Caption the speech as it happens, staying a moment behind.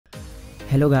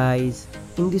Hello guys,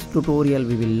 in this tutorial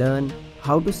we will learn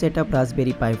how to set up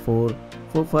Raspberry Pi 4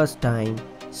 for first time.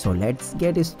 So let's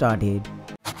get started.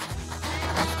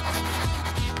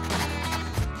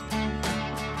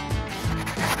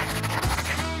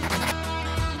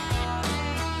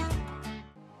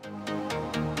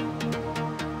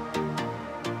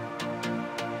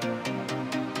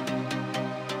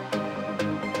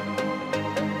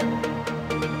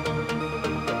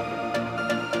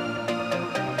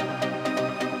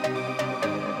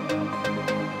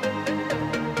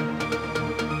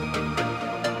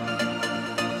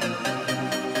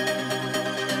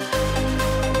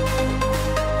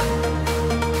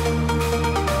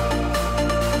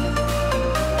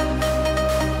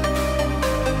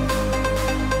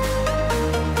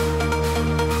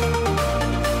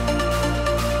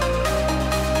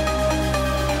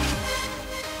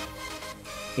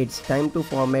 It's time to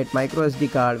format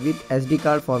microSD card with SD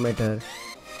card formatter.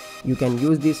 You can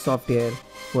use this software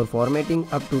for formatting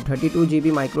up to 32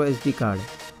 GB microSD card.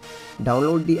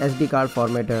 Download the SD card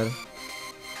formatter.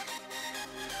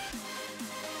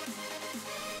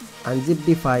 Unzip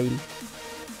the file.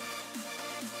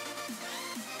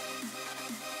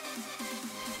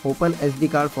 Open SD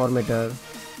card formatter.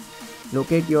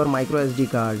 Locate your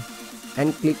microSD card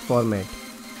and click format.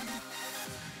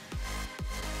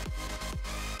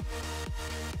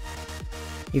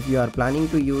 If you are planning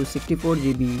to use 64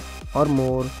 GB or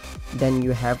more, then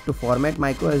you have to format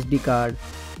microSD card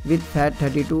with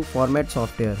FAT32 format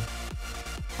software.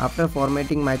 After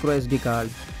formatting microSD card,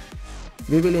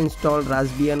 we will install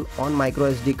Raspbian on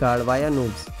microSD card via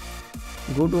noobs.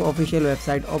 Go to official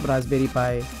website of Raspberry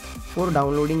Pi for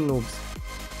downloading noobs.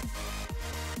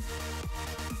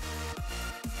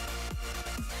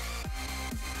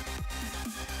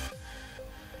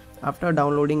 After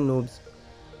downloading noobs,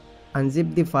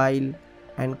 unzip the file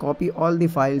and copy all the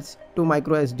files to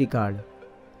microSD card.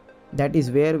 That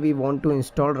is where we want to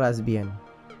install Raspbian.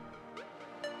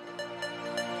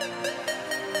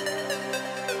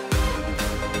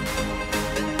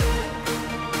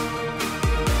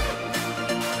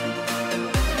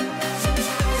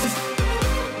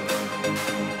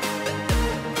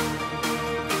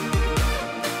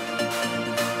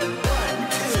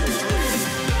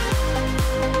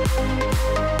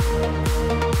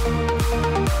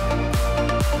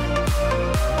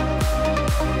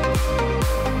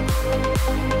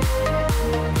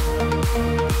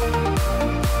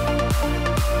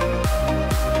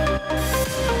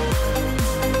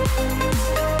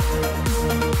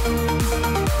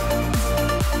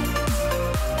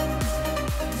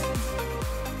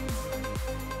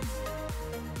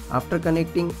 After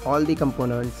connecting all the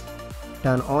components,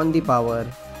 turn on the power.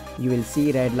 You will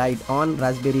see red light on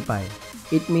Raspberry Pi.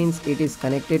 It means it is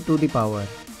connected to the power.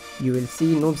 You will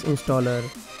see Noobs installer.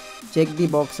 Check the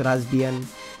box Raspbian,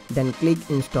 then click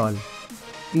install.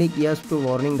 Click yes to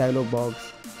warning dialog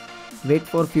box. Wait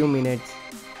for few minutes.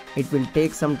 It will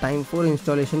take some time for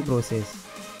installation process.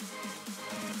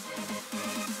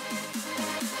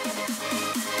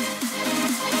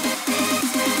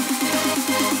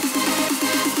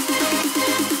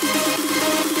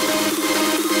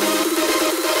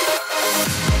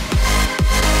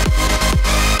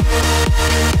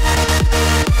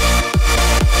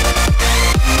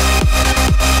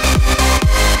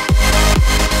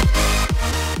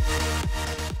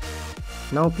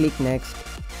 Now click next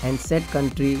and set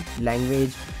country,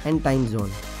 language and time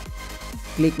zone.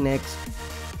 Click next.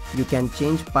 You can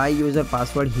change Pi user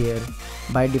password here.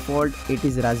 By default it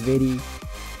is Raspberry.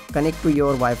 Connect to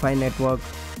your Wi-Fi network.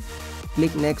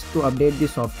 Click next to update the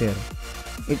software.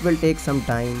 It will take some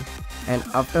time and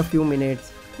after few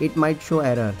minutes it might show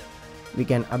error. We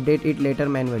can update it later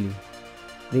manually.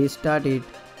 Restart it.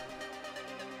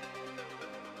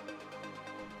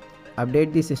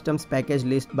 Update the system's package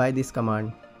list by this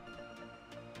command.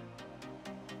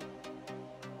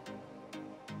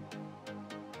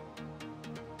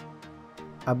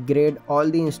 Upgrade all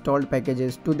the installed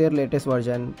packages to their latest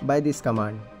version by this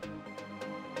command.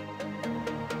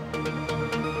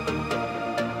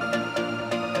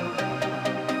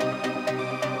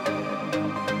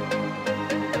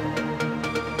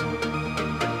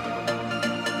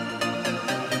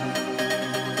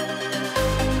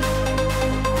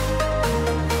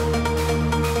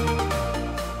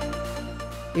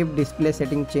 If display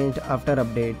setting changed after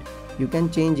update, you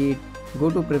can change it. Go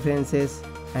to preferences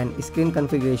and screen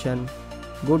configuration.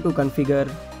 Go to configure,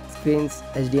 screens,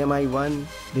 HDMI 1,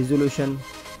 resolution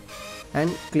and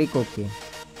click OK.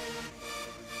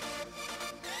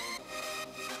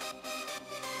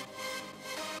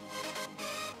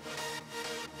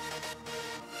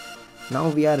 Now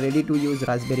we are ready to use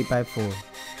Raspberry Pi 4.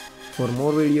 For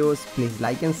more videos, please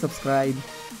like and subscribe.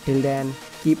 Till then,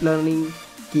 keep learning,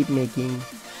 keep making.